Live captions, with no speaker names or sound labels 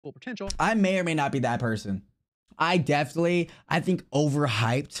full potential. I may or may not be that person. I think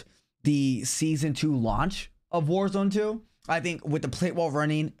overhyped the season 2 launch of Warzone 2. I think with the plate wall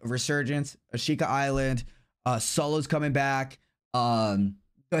running, Resurgence, Ashika Island, solos coming back, the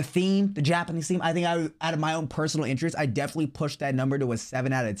theme, the Japanese theme, I think out of my own personal interest, I definitely pushed that number to a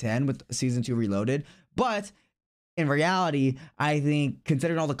 7 out of 10 with season 2 Reloaded. But in reality, I think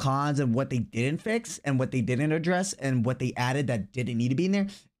considering all the cons and what they didn't fix and what they didn't address and what they added that didn't need to be in there,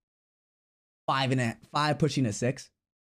 5 pushing a 6.